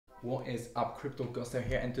What is up, Crypto Ghoster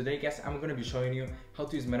here, and today guys I'm going to be showing you how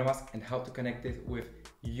to use Metamask and how to connect it with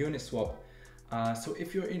Uniswap. So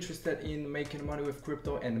if you're interested in making money with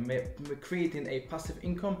crypto and creating a passive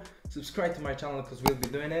income, subscribe to my channel because we'll be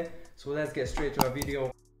doing it. So let's get straight to our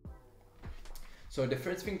video. So the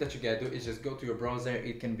first thing that you gotta do is just go to your browser.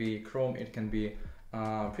 It can be Chrome, it can be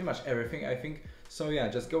pretty much everything, I think. So yeah,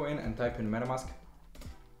 just go in and type in Metamask.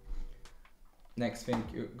 Next thing,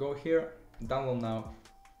 you go here, download now,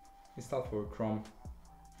 install for Chrome,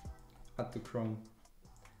 add to Chrome,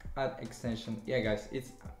 add extension. Yeah guys,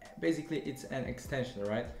 it's an extension,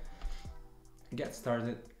 right? Get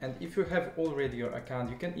started, and if you have already your account,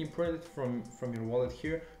 you can import it from your wallet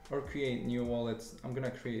here or create new wallets. I'm gonna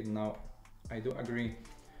create now. I do agree.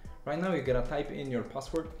 Right now you gotta type in your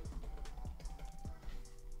password.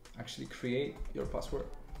 Actually create your password.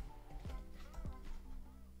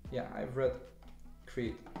 Yeah, I've read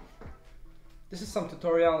create. This is some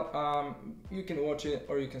tutorial. You can watch it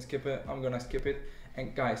or you can skip it. I'm gonna skip it.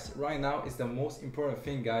 And guys, right now is the most important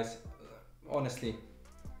thing, guys. Honestly,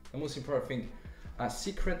 the most important thing. A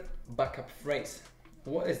secret backup phrase.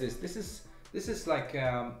 What is this? This is like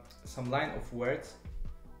some line of words,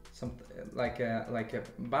 like a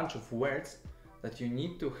bunch of words that you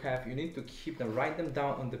need to have. You need to keep them, write them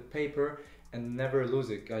down on the paper, and never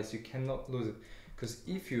lose it, guys. You cannot lose it, because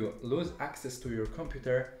if you lose access to your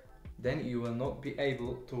computer, then you will not be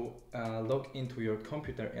able to log into your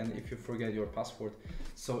computer, and if you forget your password.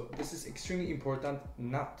 So this is extremely important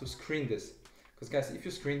not to screen this, because guys, if you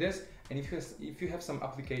screen this and if you have some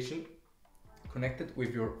application connected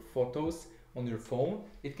with your photos on your phone,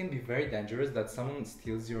 it can be very dangerous that someone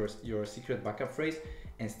steals your secret backup phrase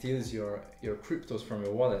and steals your cryptos from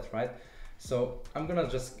your wallet, right? So I'm gonna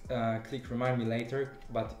just click remind me later,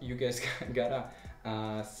 but you guys gotta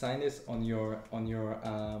sign this on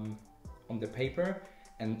the paper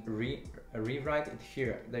and rewrite it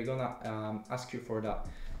here. They're gonna ask you for that,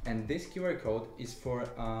 and this QR code is for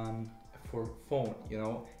phone. You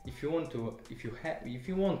know, if you want to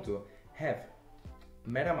have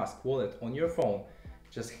Metamask wallet on your phone,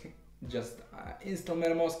 just install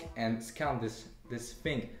Metamask and scan this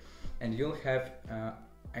thing, and you'll have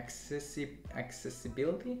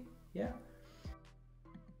accessibility. Yeah.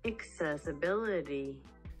 Accessibility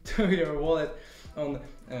to your wallet on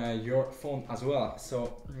your phone as well.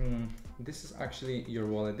 So this is actually your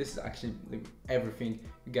wallet. This is actually everything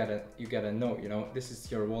you gotta know. You know, this is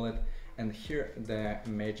your wallet, and here the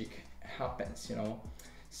magic happens. You know,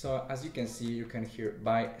 so as you can see, you can here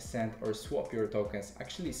buy, send, or swap your tokens.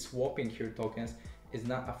 Actually, swapping your tokens is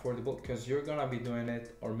not affordable because you're gonna be doing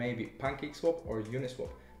it, or maybe PancakeSwap or Uniswap.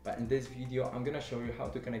 But in this video, I'm gonna show you how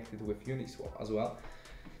to connect it with Uniswap as well.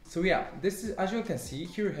 So yeah, this is, as you can see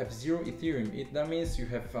here, you have 0 Ethereum. That means you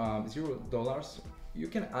have $0. You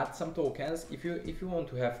can add some tokens. If you want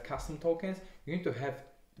to have custom tokens, you need to have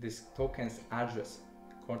this token's address,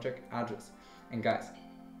 contract address. And guys,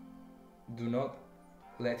 do not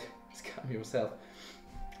let scam yourself.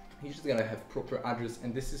 You just gotta have proper address,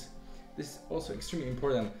 and this is also extremely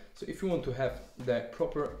important. So if you want to have the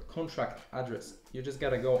proper contract address, you just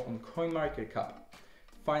gotta go on CoinMarketCap,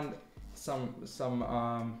 find some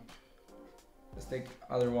let's take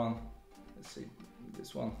other one. Let's see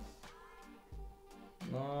this one.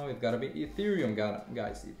 No, it gotta be Ethereum,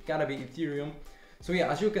 guys. It gotta be Ethereum. So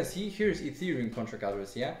yeah, as you can see, here's Ethereum contract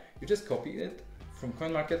address. Yeah, you just copy it from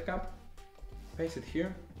CoinMarketCap, paste it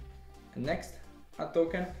here, and next add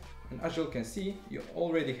token. And as you can see, you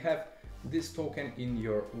already have this token in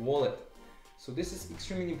your wallet. So this is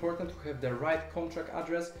extremely important to have the right contract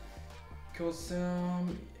address, because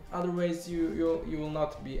otherwise you will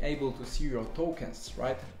not be able to see your tokens,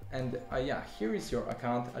 right? And yeah, here is your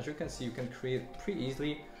account. As you can see, you can create pretty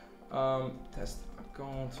easily. Test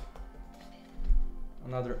account,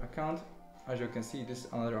 another account. As you can see, this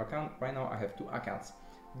is another account. Right now I have 2 accounts.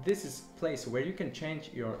 This is place where you can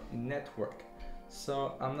change your network.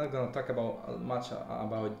 So I'm not gonna talk about much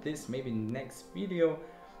about this, maybe next video.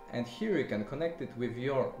 And here you can connect it with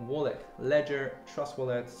your wallet, Ledger, Trust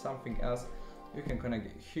Wallet, something else. You can connect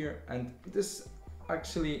it here, and this is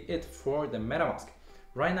actually it for the Metamask.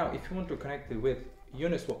 Right now, if you want to connect it with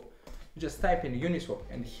Uniswap, you just type in Uniswap,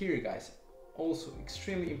 and here, guys, also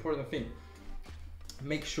extremely important thing.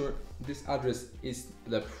 Make sure this address is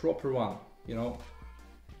the proper one. You know,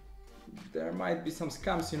 there might be some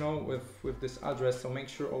scams, you know, with this address, so make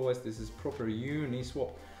sure always this is proper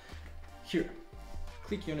Uniswap. Here,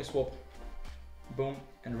 click Uniswap, boom,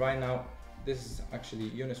 and right now this is actually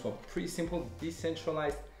Uniswap. Pretty simple,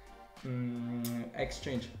 decentralized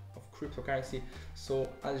exchange of cryptocurrency. So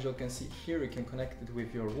as you can see here, you can connect it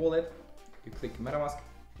with your wallet. You click Metamask,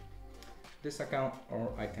 this account,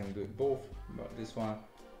 or I can do both, but this one,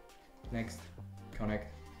 next,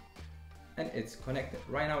 connect, and it's connected.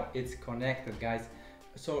 Right now it's connected, guys.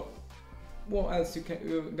 So what else you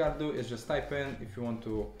gotta do is just type in if you want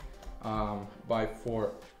to buy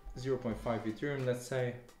for 0.5 Ethereum, let's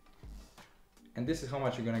say, and this is how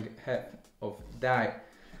much you're gonna have of DAI.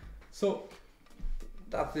 So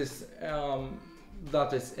that is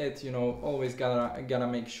it. You know, always gotta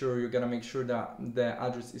make sure that the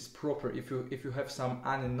address is proper. If you have some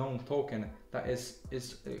unknown token that is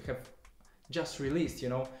have just released, you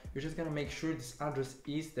know, you just gotta make sure this address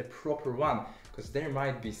is the proper one, because there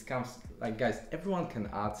might be scams. Like, guys, everyone can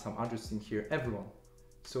add some address in here, everyone.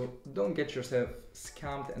 So don't get yourself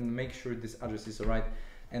scammed, and make sure this address is alright.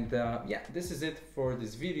 And yeah, this is it for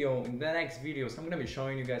this video. In the next videos, I'm gonna be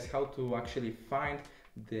showing you guys how to actually find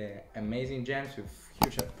the amazing gems with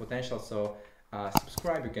huge potential. So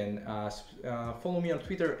subscribe, you can follow me on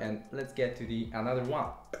Twitter, and let's get to the another one.